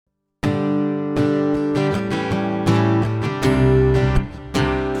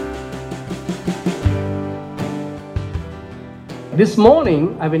This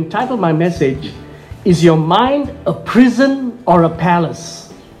morning, I've entitled my message, Is Your Mind a Prison or a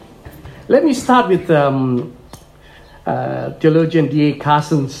Palace? Let me start with theologian D.A.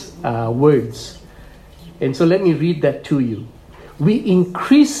 Carson's words. And so let me read that to you. We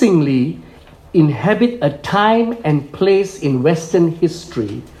increasingly inhabit a time and place in Western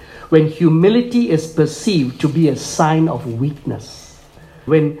history when humility is perceived to be a sign of weakness.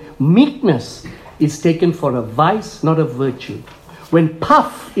 When meekness is taken for a vice, not a virtue. When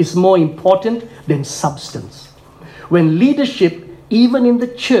puff is more important than substance. When leadership, even in the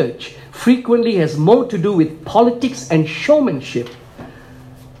church, frequently has more to do with politics and showmanship,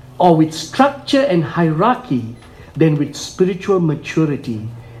 or with structure and hierarchy, than with spiritual maturity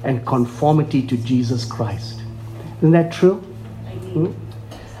and conformity to Jesus Christ. Isn't that true?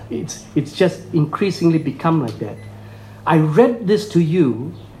 It's just increasingly become like that. I read this to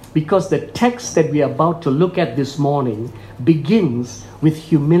you because the text that we are about to look at this morning begins with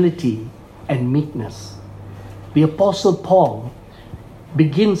humility and meekness. The Apostle Paul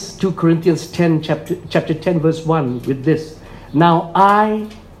begins 2 Corinthians 10, chapter 10, verse 1 with this. Now I,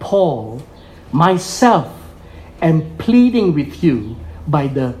 Paul, myself am pleading with you by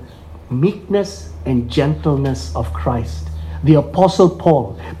the meekness and gentleness of Christ. The Apostle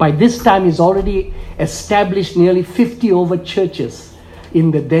Paul, by this time, he's already established nearly 50 over churches in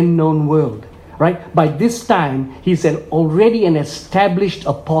the then known world, right? By this time, he's already an established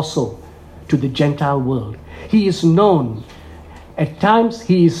apostle to the Gentile world. He is known. At times,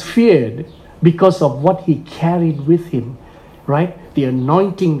 he is feared because of what he carried with him, right? The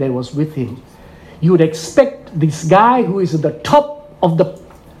anointing that was with him. You would expect this guy who is at the top of the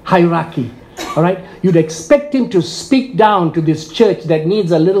hierarchy, all right? You'd expect him to speak down to this church that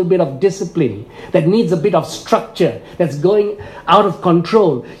needs a little bit of discipline, that needs a bit of structure, that's going out of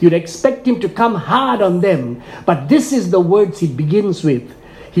control. You'd expect him to come hard on them. But this is the words he begins with.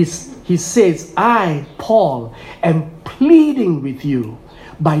 He says, I, Paul, am pleading with you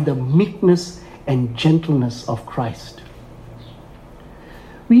by the meekness and gentleness of Christ.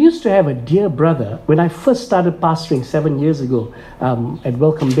 We used to have a dear brother, when I first started pastoring 7 years ago at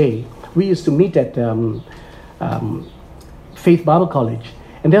Welcome Bay. We used to meet at Faith Bible College.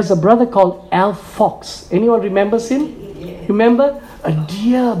 And there's a brother called Al Fox. Anyone remembers him? Yeah. Remember? A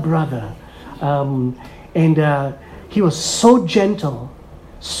dear brother. He was so gentle,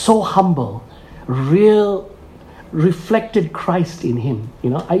 so humble, reflected Christ in him. You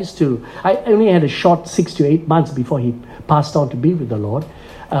know, I only had a short 6 to 8 months before he passed on to be with the Lord.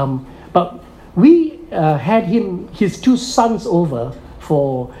 But we had his two sons over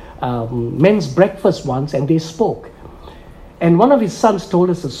for men's breakfast once, and they spoke. And one of his sons told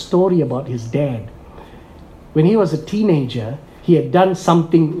us a story about his dad. When he was a teenager, he had done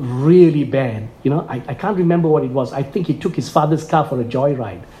something really bad. You know, I can't remember what it was. I think he took his father's car for a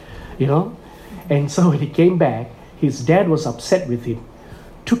joyride, you know. And so when he came back, his dad was upset with him,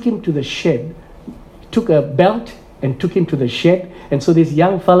 took him to the shed, took a belt and took him to the shed. And so this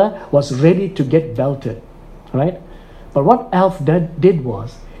young fella was ready to get belted, right? But what Alf did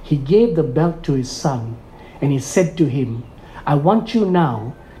was, he gave the belt to his son and he said to him, I want you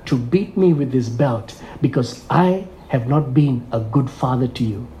now to beat me with this belt because I have not been a good father to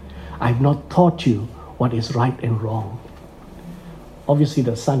you. I have not taught you what is right and wrong. Obviously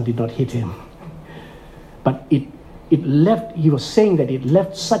the son did not hit him. But he was saying that it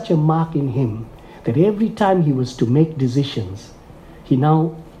left such a mark in him that every time he was to make decisions, he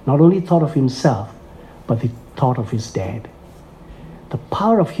now not only thought of himself, but he thought of his dad. The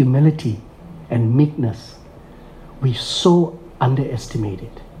power of humility and meekness, we so underestimate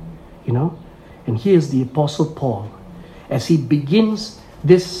it, you know? And here's the Apostle Paul. As he begins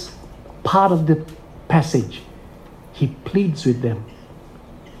this part of the passage, he pleads with them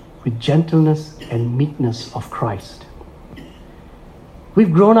with gentleness and meekness of Christ.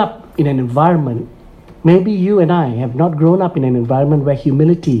 We've grown up in an environment, maybe you and I have not grown up in an environment where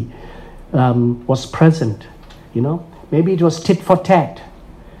humility was present, you know? Maybe it was tit for tat,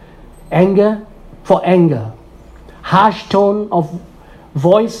 anger for anger, harsh tone of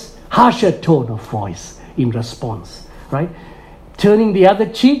voice, harsher tone of voice in response, right? Turning the other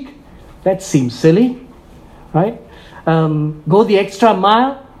cheek, that seems silly, right? Go the extra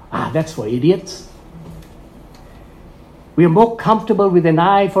mile, that's for idiots. We are more comfortable with an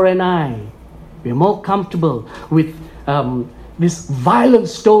eye for an eye. We are more comfortable with these violent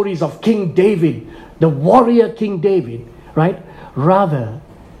stories of King David, the warrior King David, right? Rather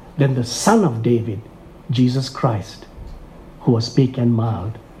than the son of David, Jesus Christ, who was meek and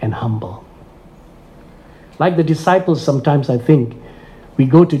mild and humble. Like the disciples, sometimes I think we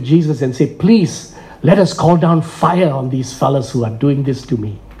go to Jesus and say, please Let us call down fire on these fellas who are doing this to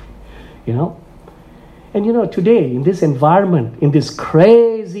me. You know? And you know, today, in this environment, in this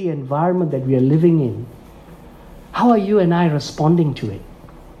crazy environment that we are living in, how are you and I responding to it?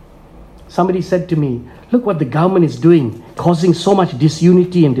 Somebody said to me, look what the government is doing, causing so much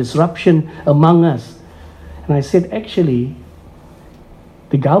disunity and disruption among us. And I said, actually,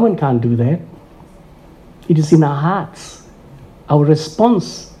 the government can't do that. It is in our hearts. Our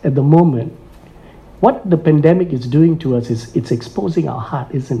response at the moment, what the pandemic is doing to us is it's exposing our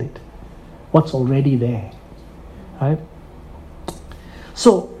heart, isn't it? What's already there, right?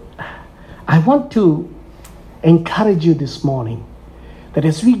 So, I want to encourage you this morning that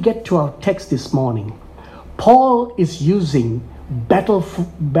as we get to our text this morning, Paul is using battle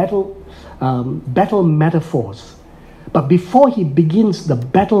metaphors. But before he begins the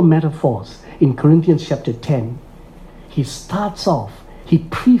battle metaphors in Corinthians chapter 10, he starts off, he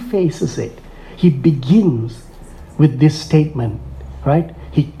prefaces it. He begins with this statement, right?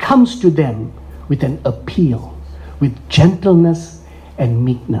 He comes to them with an appeal, with gentleness and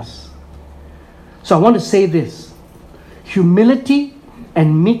meekness. So I want to say this. Humility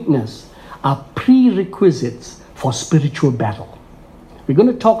and meekness are prerequisites for spiritual battle. We're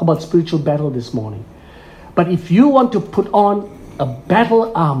going to talk about spiritual battle this morning. But if you want to put on a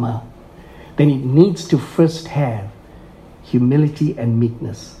battle armor, then it needs to first have humility and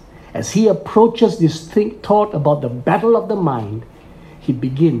meekness. As he approaches this thought about the battle of the mind, he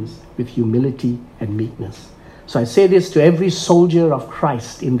begins with humility and meekness. So I say this to every soldier of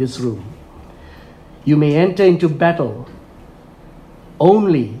Christ in this room. You may enter into battle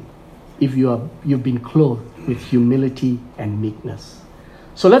only if you've been clothed with humility and meekness.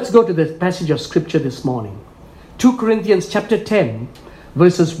 So let's go to the passage of scripture this morning. 2 Corinthians chapter 10,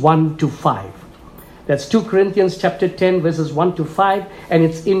 verses 1 to 5. That's 2 Corinthians chapter 10, verses 1 to 5, and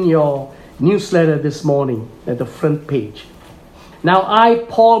it's in your newsletter this morning at the front page. Now I,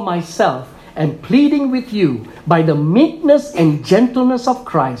 Paul, myself, am pleading with you by the meekness and gentleness of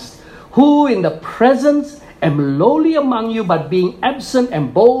Christ, who in the presence am lowly among you, but being absent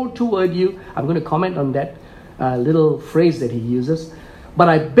am bold toward you. I'm going to comment on that little phrase that he uses. But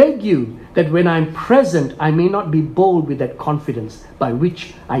I beg you that when I'm present, I may not be bold with that confidence by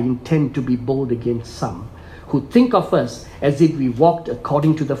which I intend to be bold against some, who think of us as if we walked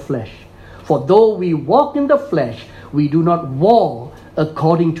according to the flesh. For though we walk in the flesh, we do not war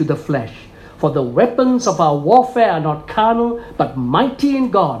according to the flesh. For the weapons of our warfare are not carnal, but mighty in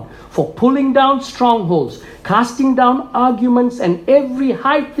God, for pulling down strongholds, casting down arguments and every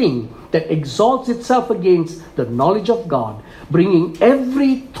high thing that exalts itself against the knowledge of God, bringing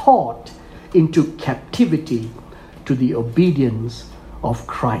every thought into captivity to the obedience of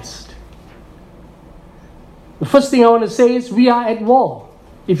Christ. The first thing I want to say is we are at war.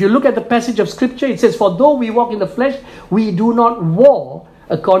 If you look at the passage of scripture, it says, for though we walk in the flesh, we do not war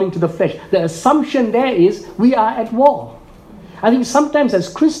according to the flesh. The assumption there is we are at war. I think sometimes as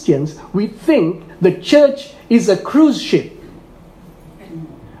Christians, we think the church is a cruise ship.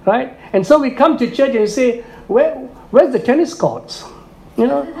 Right? And so we come to church and say, where's the tennis courts? You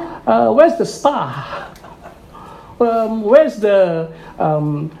know, where's the spa? Where's the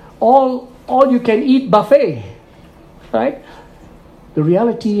all you can eat buffet? Right? The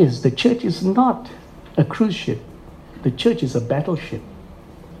reality is the church is not a cruise ship. The church is a battleship.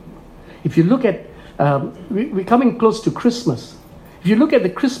 If you look at, we're coming close to Christmas. If you look at the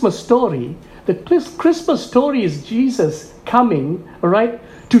Christmas story, the Christmas story is Jesus coming, right,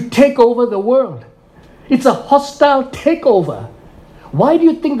 to take over the world. It's a hostile takeover. Why do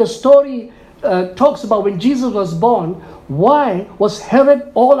you think the story talks about when Jesus was born? Why was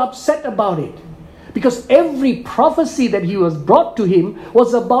Herod all upset about it? Because every prophecy that he was brought to him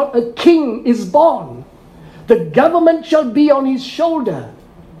was about a king is born. The government shall be on his shoulder.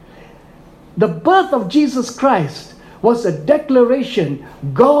 The birth of Jesus Christ was a declaration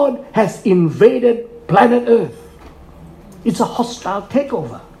God has invaded planet Earth. It's a hostile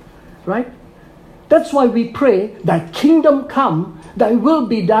takeover, right? That's why we pray, thy kingdom come, thy will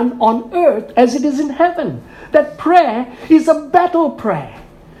be done on earth as it is in heaven. That prayer is a battle prayer.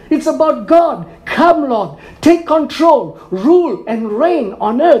 It's about God, come Lord, take control, rule and reign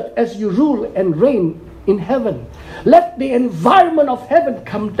on earth as you rule and reign in heaven. Let the environment of heaven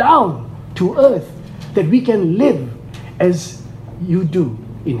come down to earth that we can live as you do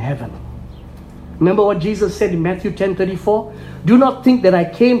in heaven. Remember what Jesus said in Matthew 10:34? Do not think that I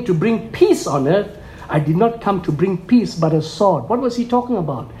came to bring peace on earth. I did not come to bring peace but a sword. What was he talking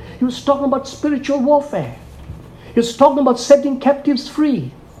about? He was talking about spiritual warfare. He was talking about setting captives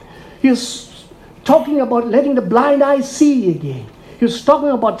free. He was talking about letting the blind eye see again. He was talking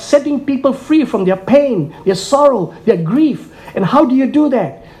about setting people free from their pain, their sorrow, their grief. And how do you do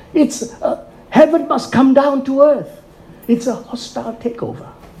that? It's heaven must come down to earth. It's a hostile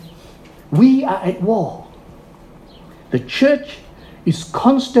takeover. We are at war. The church is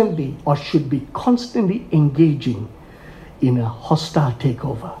constantly, or should be constantly, engaging in a hostile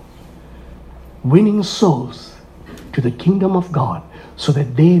takeover, winning souls to the kingdom of God so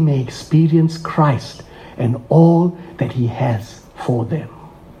that they may experience Christ and all that He has for them.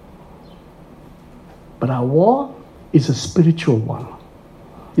 But our war is a spiritual one.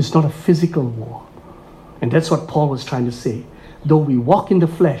 It's not a physical war. And that's what Paul was trying to say. Though we walk in the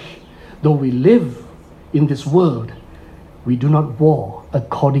flesh, though we live in this world, we do not war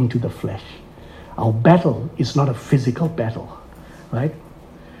according to the flesh. Our battle is not a physical battle, right?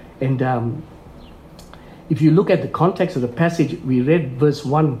 And if you look at the context of the passage, we read verse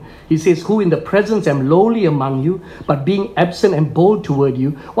 1. He says, who in the presence am lowly among you, but being absent and bold toward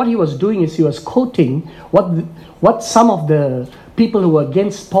you. What he was doing is he was quoting what some of the people who were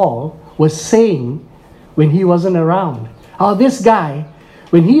against Paul were saying when he wasn't around. Oh, this guy,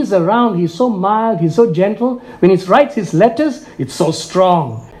 when he's around, he's so mild, he's so gentle. When he writes his letters, it's so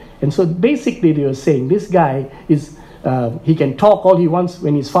strong. And so basically they were saying, this guy is, he can talk all he wants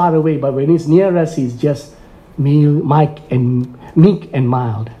when he's far away, but when he's near us, he's just meek and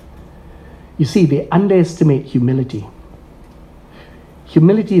mild. You see, they underestimate humility.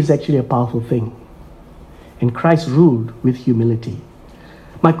 Humility is actually a powerful thing. And Christ ruled with humility.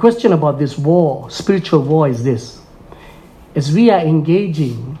 My question about this war, spiritual war, is this. As we are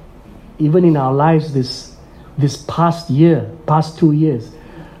engaging, even in our lives this past 2 years,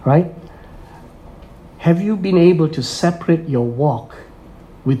 right? Have you been able to separate your walk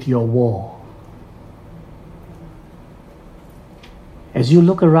with your war? As you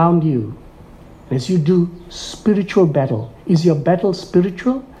look around you, as you do spiritual battle, is your battle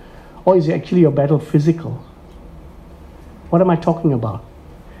spiritual or is actually your battle physical? What am I talking about?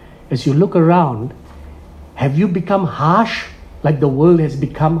 As you look around, have you become harsh like the world has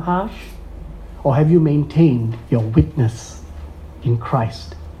become harsh? Or have you maintained your witness in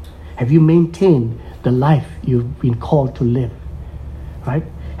Christ? Have you maintained the life you've been called to live? Right?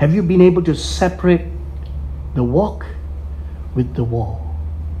 Have you been able to separate the walk with the war?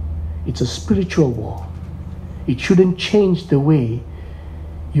 It's a spiritual war. It shouldn't change the way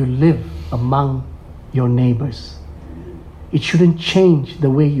you live among your neighbors. It shouldn't change the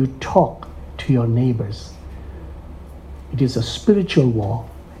way you talk to your neighbors. It is a spiritual war.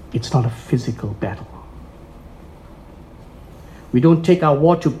 It's not a physical battle. We don't take our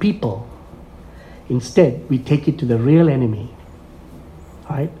war to people. Instead, we take it to the real enemy.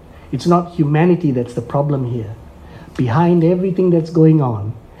 Right? It's not humanity that's the problem here. Behind everything that's going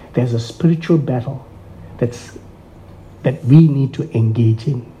on, there's a spiritual battle that we need to engage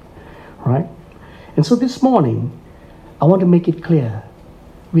in. Right? And so this morning, I want to make it clear.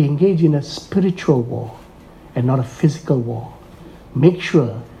 We engage in a spiritual war and not a physical war. Make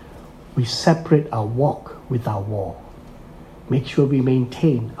sure we separate our walk with our war. Make sure we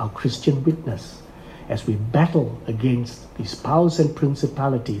maintain our Christian witness as we battle against these powers and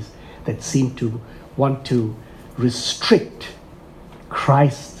principalities that seem to want to restrict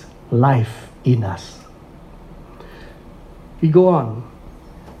Christ's life in us. We go on.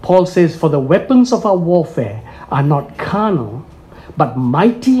 Paul says, for the weapons of our warfare are not carnal, but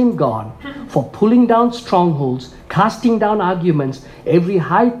mighty in God for pulling down strongholds, casting down arguments, every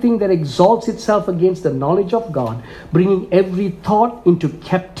high thing that exalts itself against the knowledge of God, bringing every thought into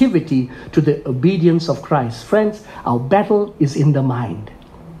captivity to the obedience of Christ. Friends, our battle is in the mind.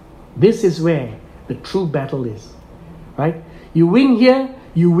 This is where the true battle is. Right? You win here,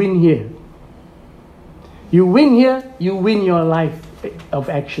 you win here. You win here, you win your life of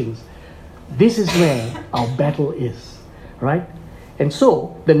actions. This is where our battle is. Right? And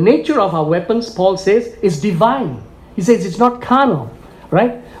so, the nature of our weapons, Paul says, is divine. He says it's not carnal,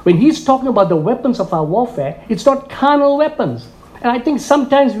 right? When he's talking about the weapons of our warfare, it's not carnal weapons. And I think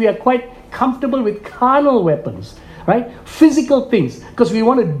sometimes we are quite comfortable with carnal weapons, right? Physical things, because we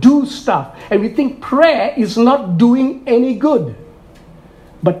want to do stuff. And we think prayer is not doing any good.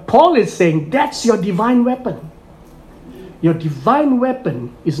 But Paul is saying that's your divine weapon. Your divine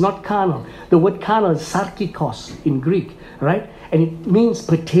weapon is not carnal. The word carnal is sarkikos in Greek, right? And it means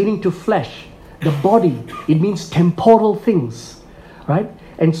pertaining to flesh, the body. It means temporal things, right?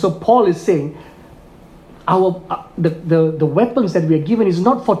 And so Paul is saying the weapons that we are given is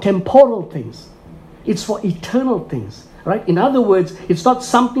not for temporal things. It's for eternal things, right? In other words, it's not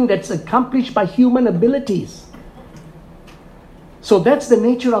something that's accomplished by human abilities. So that's the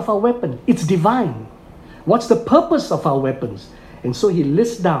nature of our weapon. It's divine. What's the purpose of our weapons? And so he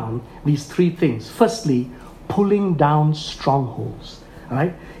lists down these three things. Firstly, pulling down strongholds. All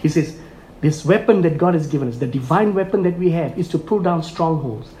right? He says, this weapon that God has given us, the divine weapon that we have, is to pull down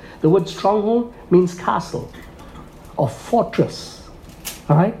strongholds. The word stronghold means castle or fortress.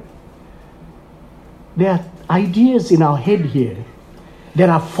 All right? There are ideas in our head here. There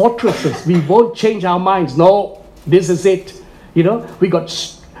are fortresses. We won't change our minds. No, this is it. You know,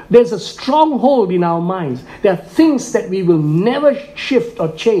 there's a stronghold in our minds. There are things that we will never shift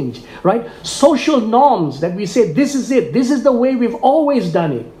or change, right? Social norms that we say, this is it. This is the way we've always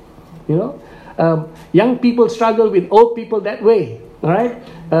done it. You know, young people struggle with old people that way, all right?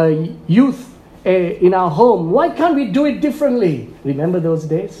 Youth in our home, why can't we do it differently? Remember those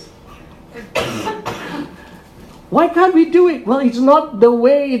days? Why can't we do it? Well, it's not the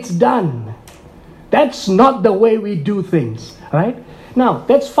way it's done. That's not the way we do things, right? Now,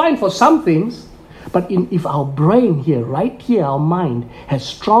 that's fine for some things, but if our brain here, right here, our mind, has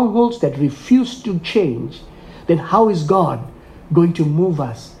strongholds that refuse to change, then how is God going to move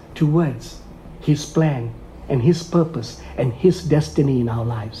us towards His plan and His purpose and His destiny in our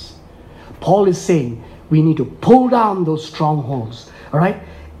lives? Paul is saying we need to pull down those strongholds, all right?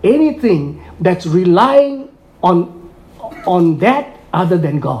 Anything that's relying on that other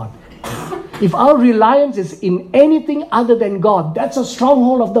than God. If our reliance is in anything other than God, that's a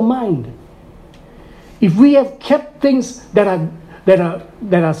stronghold of the mind. If we have kept things that are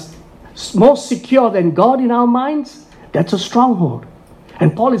more secure than God in our minds, that's a stronghold.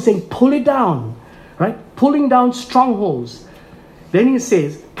 And Paul is saying, pull it down, right? Pulling down strongholds. Then he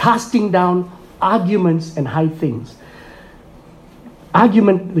says, casting down arguments and high things.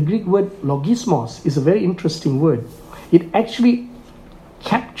 Argument, the Greek word logismos, is a very interesting word. It actually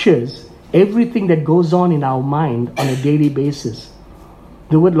captures everything that goes on in our mind on a daily basis.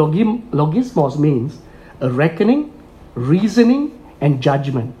 The word logismos means a reckoning, reasoning, and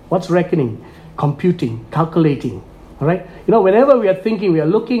judgment. What's reckoning? Computing, calculating. All right? You know, whenever we are thinking, we are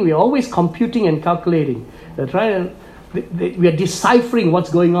looking, we are always computing and calculating. We are deciphering what's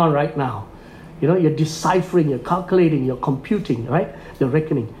going on right now. You know, you're deciphering, you're calculating, you're computing, right? The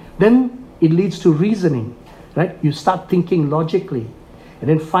reckoning. Then it leads to reasoning, right? You start thinking logically. And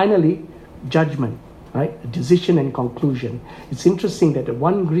then finally, judgment, right? Decision and conclusion. It's interesting that the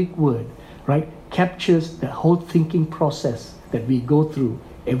one Greek word, right, captures the whole thinking process that we go through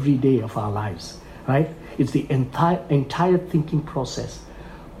every day of our lives, right? It's the entire thinking process.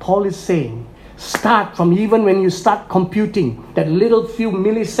 Paul is saying, start from even when you start computing, that little few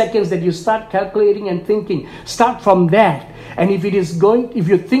milliseconds that you start calculating and thinking, start from that. And if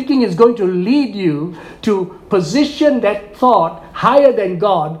your thinking is going to lead you to position that thought higher than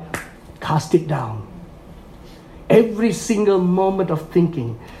God, cast it down. Every single moment of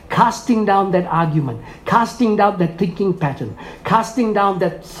thinking, casting down that argument, casting down that thinking pattern, casting down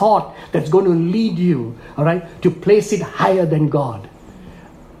that thought that's going to lead you, all right, to place it higher than God.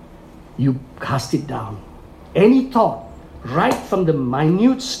 You cast it down. Any thought, right from the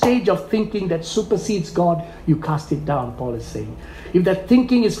minute stage of thinking that supersedes God, you cast it down, Paul is saying. If that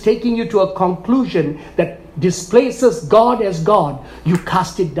thinking is taking you to a conclusion that displaces God as God, you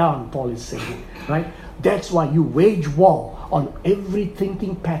cast it down, Paul is saying, right? That's why you wage war on every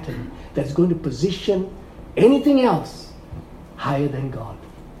thinking pattern that's going to position anything else higher than God.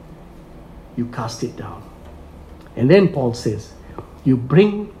 You cast it down. And then Paul says, you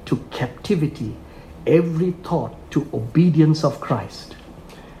bring to captivity every thought to obedience of Christ.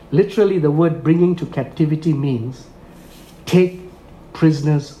 Literally, the word bringing to captivity means take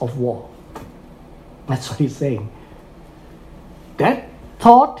prisoners of war. That's what he's saying. That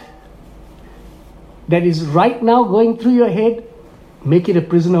thought that is right now going through your head, make it a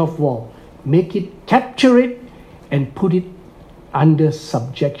prisoner of war. Capture it, and put it under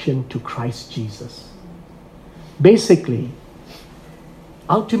subjection to Christ Jesus. Basically,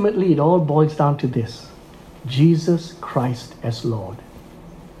 ultimately, it all boils down to this: Jesus Christ as Lord.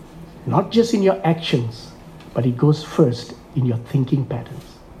 Not just in your actions, but it goes first in your thinking patterns.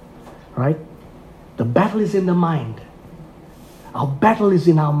 Right? The battle is in the mind. Our battle is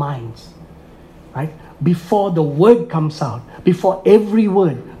in our minds. Right? Before the word comes out, before every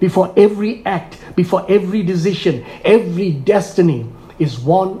word, before every act, before every decision, every destiny is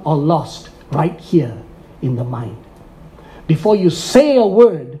won or lost right here in the mind. Before you say a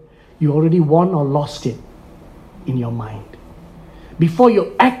word, you already won or lost it in your mind. Before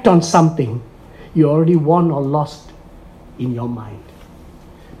you act on something, you already won or lost in your mind.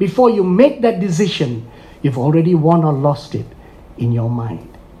 Before you make that decision, you've already won or lost it in your mind.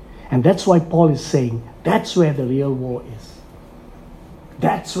 And that's why Paul is saying, that's where the real war is.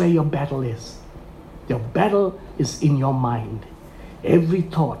 That's where your battle is. Your battle is in your mind. every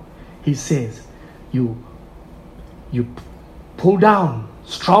thought. He says, you pull down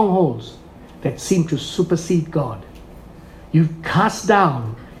strongholds that seem to supersede God. You cast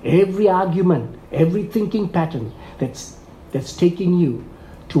down every argument, every thinking pattern that's taking you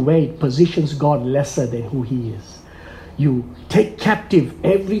to where it positions God lesser than who He is. You take captive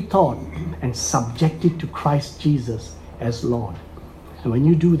every thought and subject it to Christ Jesus as Lord. And when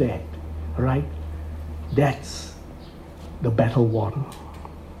you do that, right, that's the battle won.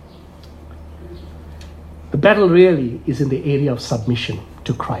 The battle really is in the area of submission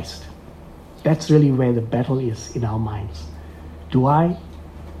to Christ. That's really where the battle is in our minds. Do I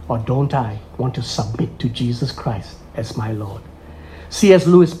or don't I want to submit to Jesus Christ as my Lord? C.S.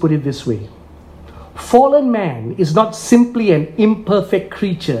 Lewis put it this way: fallen man is not simply an imperfect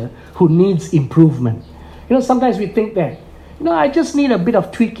creature who needs improvement. Sometimes we think that, I just need a bit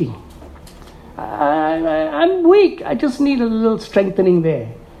of tweaking. I'm weak. I just need a little strengthening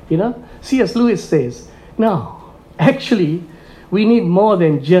there. C.S. Lewis says, no, actually, we need more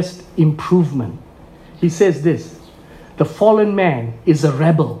than just improvement. He says this: the fallen man is a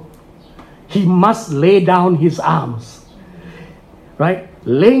rebel. He must lay down his arms. Right?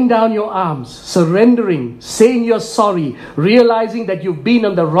 Laying down your arms, surrendering, saying you're sorry, realizing that you've been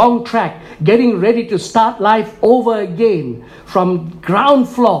on the wrong track, getting ready to start life over again from ground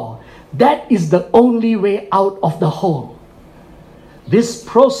floor. That is the only way out of the hole. This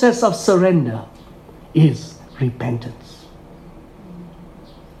process of surrender is repentance.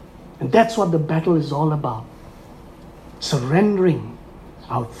 And that's what the battle is all about. Surrendering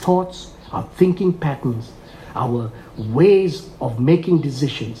our thoughts, our thinking patterns, our ways of making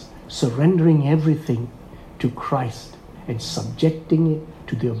decisions, surrendering everything to Christ and subjecting it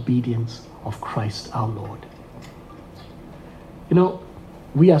to the obedience of Christ our Lord.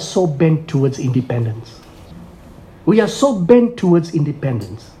 We are so bent towards independence. We are so bent towards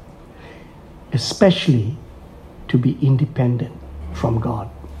independence, especially to be independent from God.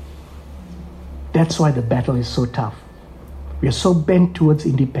 That's why the battle is so tough. We are so bent towards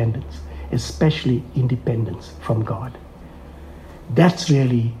independence, especially independence from God. That's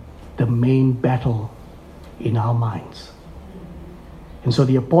really the main battle in our minds. And so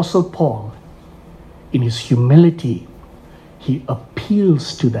the Apostle Paul, in his humility, he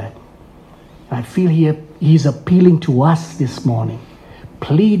appeals to that. I feel he's appealing to us this morning,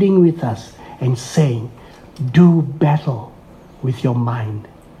 pleading with us and saying, do battle with your mind.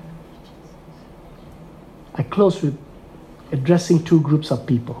 I close with addressing two groups of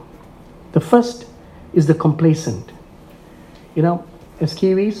people. The first is the complacent. As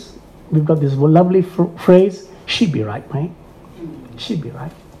Kiwis, we've got this lovely phrase, she'd be right, mate. She'd be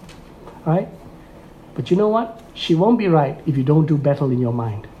right. Right? But you know what? She won't be right if you don't do battle in your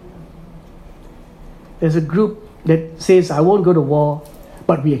mind. There's a group that says, I won't go to war,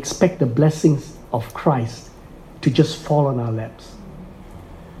 but we expect the blessings of Christ to just fall on our laps.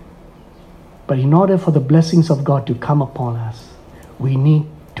 But in order for the blessings of God to come upon us, we need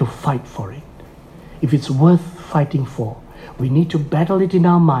to fight for it. If it's worth fighting for, we need to battle it in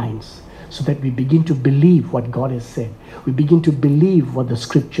our minds so that we begin to believe what God has said. We begin to believe what the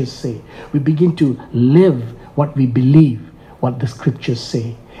scriptures say. We begin to live what we believe, what the scriptures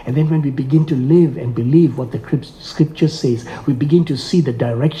say. And then when we begin to live and believe what the scripture says, we begin to see the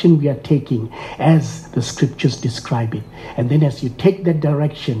direction we are taking as the scriptures describe it. And then as you take that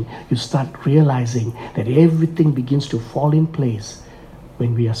direction, you start realizing that everything begins to fall in place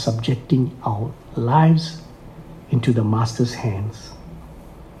when we are subjecting our lives into the Master's hands.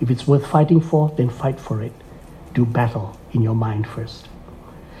 If it's worth fighting for, then fight for it. Do battle in your mind first.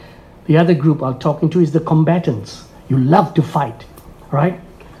 The other group I'm talking to is the combatants. You love to fight, right?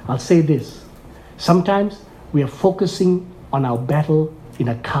 I'll say this. Sometimes we are focusing on our battle in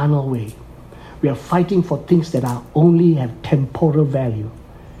a carnal way. We are fighting for things that only have temporal value.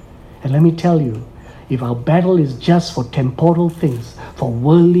 And let me tell you, if our battle is just for temporal things, for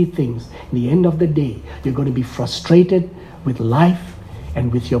worldly things, in the end of the day, you're going to be frustrated with life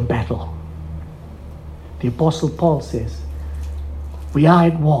and with your battle. The Apostle Paul says, we are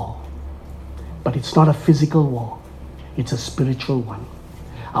at war, but it's not a physical war. It's a spiritual one.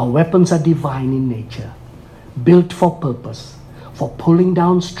 Our weapons are divine in nature, built for purpose, for pulling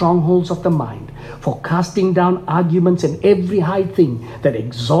down strongholds of the mind, for casting down arguments and every high thing that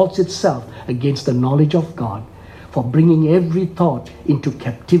exalts itself against the knowledge of God, for bringing every thought into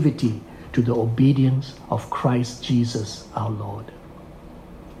captivity to the obedience of Christ Jesus our Lord.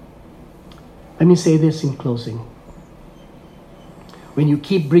 Let me say this in closing. When you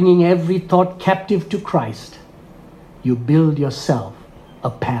keep bringing every thought captive to Christ, you build yourself a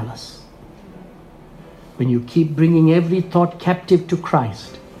palace. when you keep bringing every thought captive to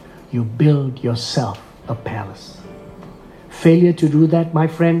Christ, you build yourself a palace. Failure to do that, my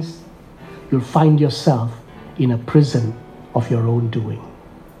friends, you'll find yourself in a prison of your own doing.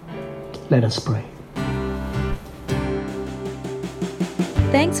 Let us pray.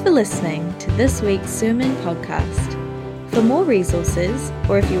 Thanks for listening to this week's sermon podcast. For more resources,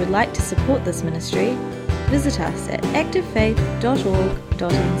 or if you would like to support this ministry, visit us at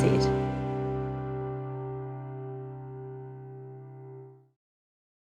activefaith.org.nz.